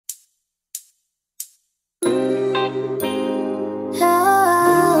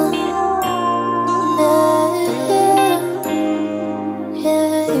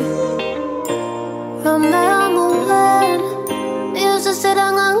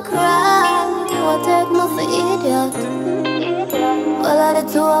take me for idiot. Well, I the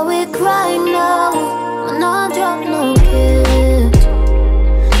two of we cry now. I not drop no kids.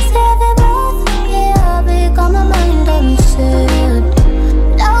 Save it both, yeah, become my mind unsaid.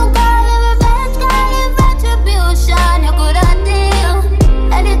 Don't call it revenge, call it retribution. You coulda deal.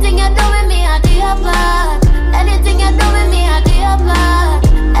 Anything you do with me, I do your part. Anything you do with me, I do your part.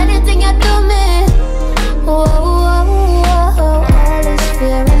 Anything you do me. Whoa, whoa, whoa. All this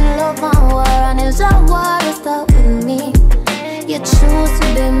fear and love and war, and is a war to start with me. You choose to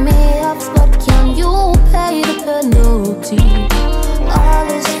be me up, but can you pay the penalty? All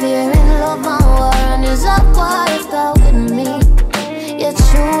this fear and love and war, and is a war to start with me. You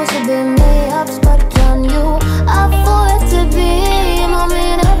choose to be me up, but can you afford to be? I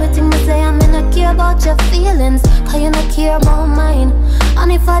mean everything you say, I mean I care about your feelings, cause you don't care about mine.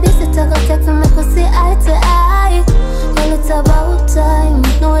 And if I this it, I gotta take for me to see eye to eye. Well, it's about time.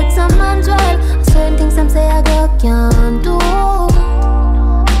 No, it's a man's world. Certain things some say I go can't do.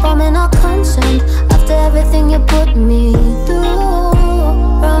 But me not conscious after everything you put me through.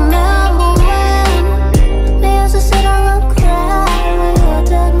 Remember when me used to sit around and cry when you were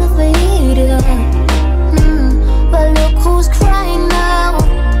take me for idiot. Well, look who's crying now.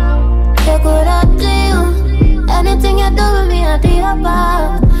 You could have deal. Anything you do with me, I do your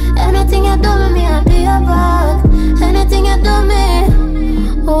back. Anything you do with me, I do your back. Anything you do me.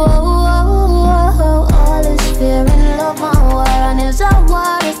 Whoa, whoa, whoa, whoa. All this fear and love and war, and is a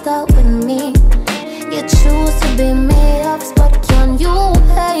war to start with me. You choose to be me up, but can you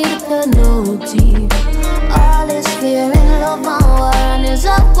pay the penalty? All this fear and love and war, and is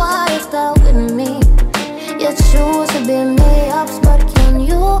a war to start with me. You choose to be me up, but can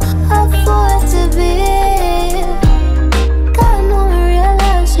you afford to be? God, no one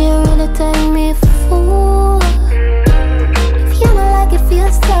realize you really take me for fool. If you don't like it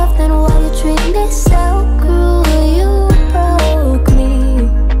feels tough, then why you treat me so cruel? You broke me,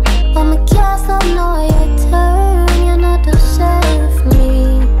 but me can't stop knowing your turn. You're not deserve me,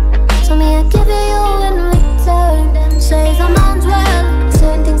 so me I give you in return. Say some man's well,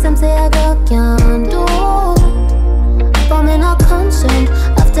 certain things some say I go can't do. But me not concerned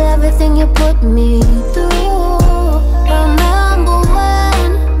after everything you put me through. Remember when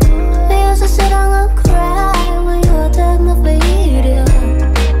we used to sit down and cry when you would take me for idiot.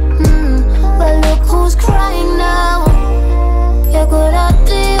 Well, look who's crying now. You could have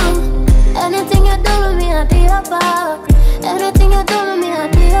deal. Anything you do with me, I do your back. Anything you do with me, I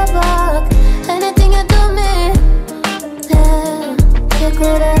do your back. Anything you do me, yeah. You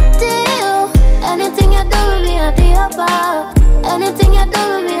could have deal. Anything you do with me, I do your back. Anything you do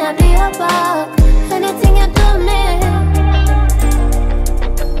with me, I do your back. Anything you do me.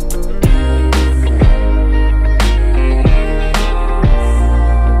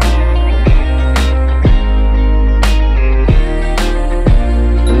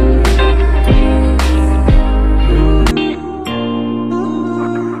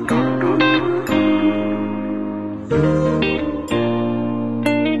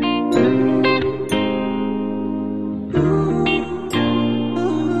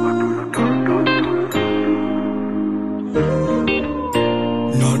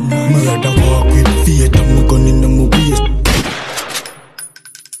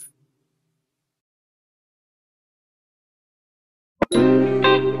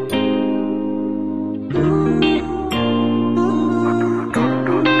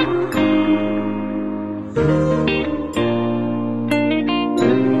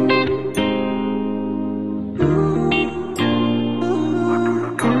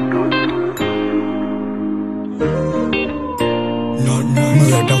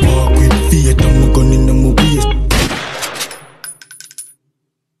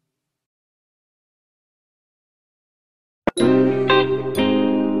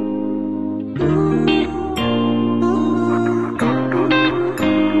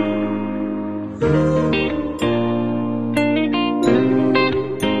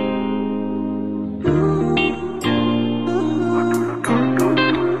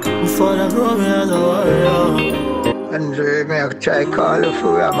 Try call you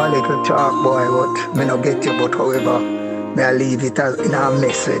for have a little talk, boy, but me no get you. But however, may I leave it as in a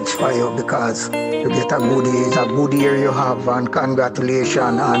message for you because you get a good year. It's a good year you have, and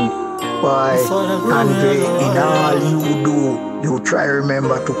congratulations. And boy, Andre, in all you do, you try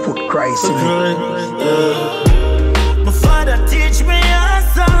remember to put Christ in it. My father teach me a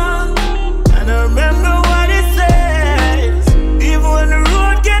song, and I remember what he says. Even when the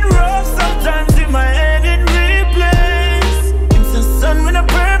road get rough, sometimes in my head it replays. Him say, son, we're not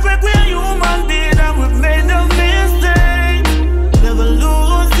perfect, we're human beings, and we've made no mistake. Never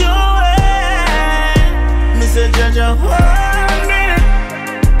lose your way.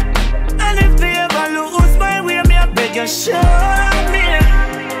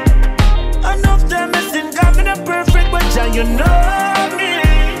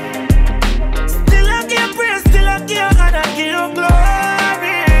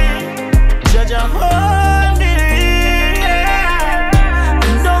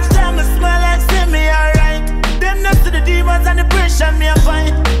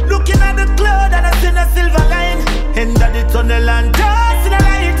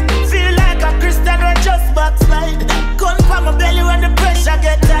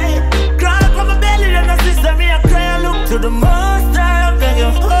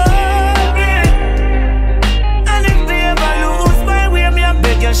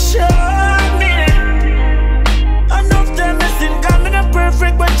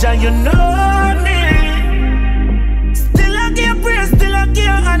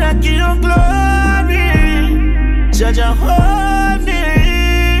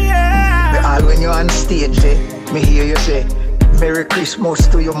 stage there, me hear you say, Merry Christmas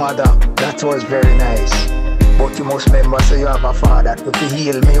to your mother. That was very nice. But you must remember, so you have a father to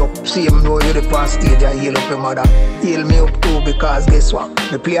heal me up. Same though you're the on stage, I heal up your mother. Heal me up too, because guess what?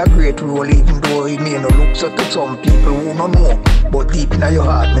 Me play a great role, even though it may not look so to some people who don't know. But deep in your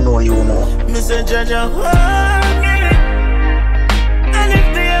heart, me know you know. Me say, Jaja, hold me. And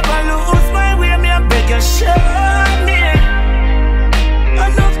if they ever lose my way, me I beg you, show me.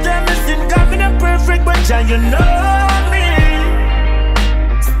 Enough time me sin, got me not perfect, but Jah, you know me.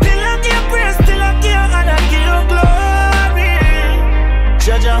 Still I give praise, still I give and I give you glory.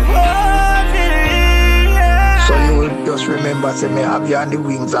 Jaja, hold me, yeah. So you will just remember, say me have you on the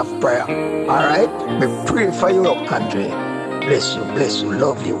wings of prayer. Alright? Me pray for you, Andre. Bless you,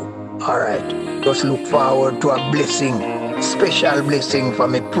 love you. Alright. Just look forward to a blessing, special blessing for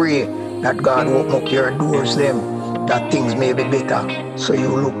me. Pray that God will open up your doors them, that things may be better. So you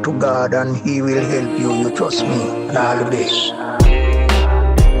look to God and He will help you. You trust me. And all the best.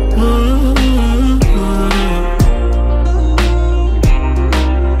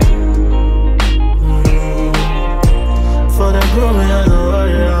 For the growing of the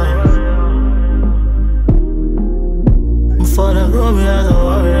warrior. For the growing of the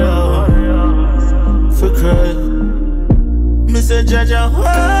warrior. For cry. Me say, Jaja,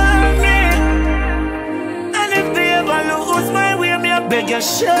 hold me. And if they ever lose my way, me I beg you,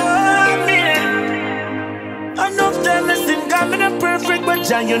 show me. Enough time I sin, got me not perfect, but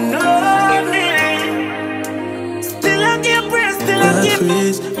Jah, you know me. Still I give praise, still I give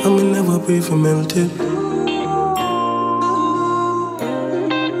praise. I'ma never be for melted.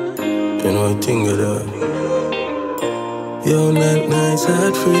 You know I think of that. Yo, not nice,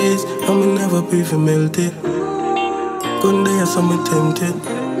 hard freeze. I'ma never be for melted. Gone there, so me tempted.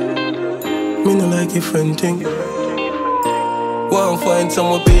 Me no like your friend thing. Wanna find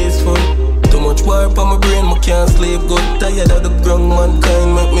somewhere peaceful. Too much work on my brain, I can't sleep good. Tired of the ground,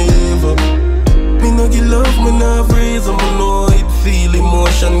 mankind make me evil. Me no give love, me no have reason. Me know it feel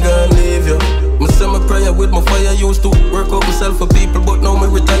emotion gonna leave you. Me say my prayer with my fire. Used to work out myself for people, but now me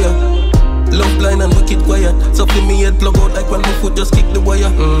retire. Love blind and wicked quiet. So for me head plug out like when my foot just kick the wire.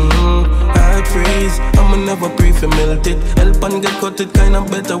 Heart freeze, I'ma never pray for melted. Help and get cut, it kinda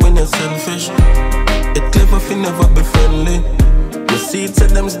better when you're selfish. It clever if you never be friendly. The seeds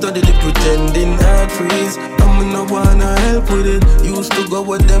said them study the pretending. Heart freeze, I'ma no wanna help with it. Used to go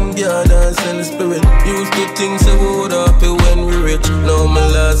with them yard and sell spirit. Used to think so would happy when we rich. Now my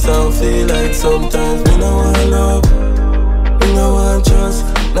last and feel like sometimes me no want love, me no want trust.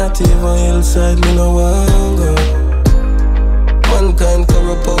 Not even hillside, me no want go. Mankind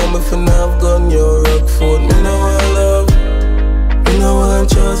corrupt how me finna have gun. Your rock food, me no want love, me no want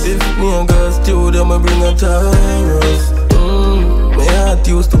trust. If me and girls studio, me bring a Taurus. My heart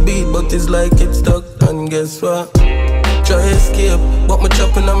used to beat, but it's like it's stuck. And guess what? Try escape, but me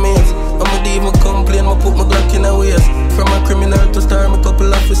chopping a maze. I'ma leave my complain, I put my Glock in a waist. From a criminal to star, me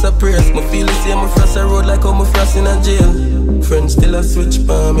couple officer praise. Me feel the same, me frost a road like how me frost in a jail. Friends still a switch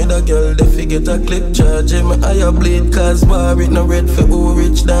palm, me the girl, they forget a clip charge. Me higher blade, cause war it no red for who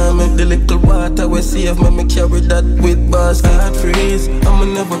rich down. Make the little water we save me carry that with bars. Heart freeze, I'ma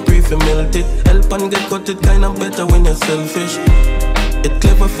never pray for melt it. Help and get cut, it kinda better when you're selfish. It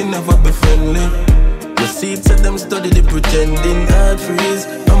clever if you never be friendly. The seeds said them study the pretending. Heart freeze,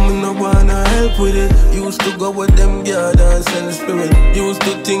 I'ma no wanna help with it. Used to go with them yard and sell spirit. Used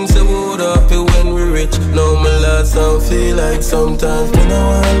to think so would happy when we rich. Now my last and feel like sometimes me no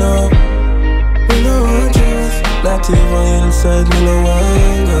want love, me no want trust. Not even inside, me no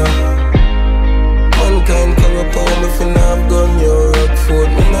want go. Mankind corrupt how me finna have gun. Your rock food,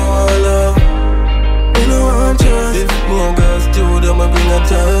 me no want love, me no want trust. If me and girls do them, I bring a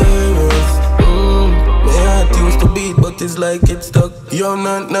Taurus. My heart used to beat, but it's like it's stuck. You're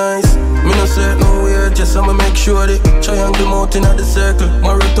not nice, me no certain nowhere, just I'ma make sure the triangle mountain at the circle.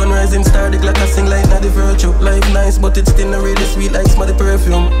 Marathon rising star, the Glock I sing like not the virtue. Life nice, but it's still not really sweet like smelly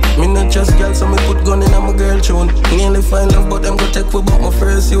perfume. Me not just girl, so me put gun in my girl tune. Nearly find love, but them go take for but my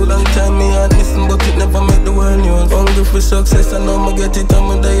first you. Long time me had listen, but it never make the world news. Hungry for success, I know me get it,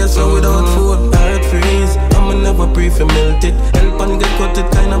 I'ma die so without food. Heart freeze, I'ma never pray for melt it. Help and get cut, it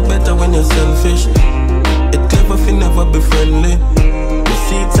kinda better when you're selfish. It clever if you never be friendly. The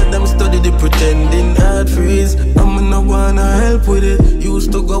seeds said them study the pretending. Heart freeze, I'ma no wanna help with it.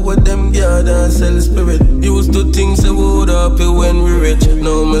 Used to go with them yard and sell spirit. Used to think so would happy when we rich.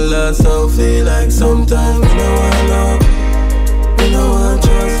 Now my last and feel like sometimes me no want love, me no want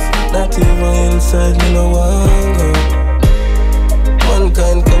trust. Not even inside, me no want go.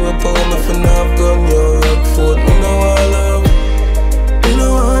 Mankind corrupt how me finna have gun. Your rock food, me no want love, me no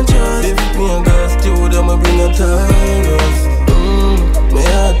want trust. If me and girls do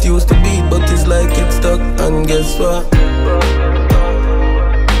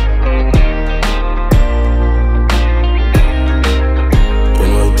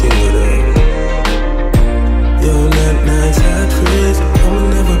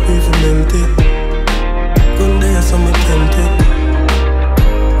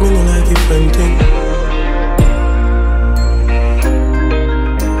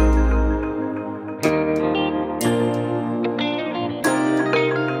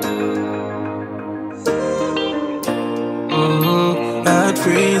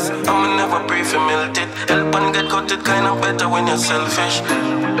surface. I'ma never pray for melt it. Help and get cut it kinda better when you're selfish.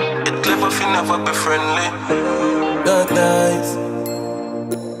 It clever if you never be friendly.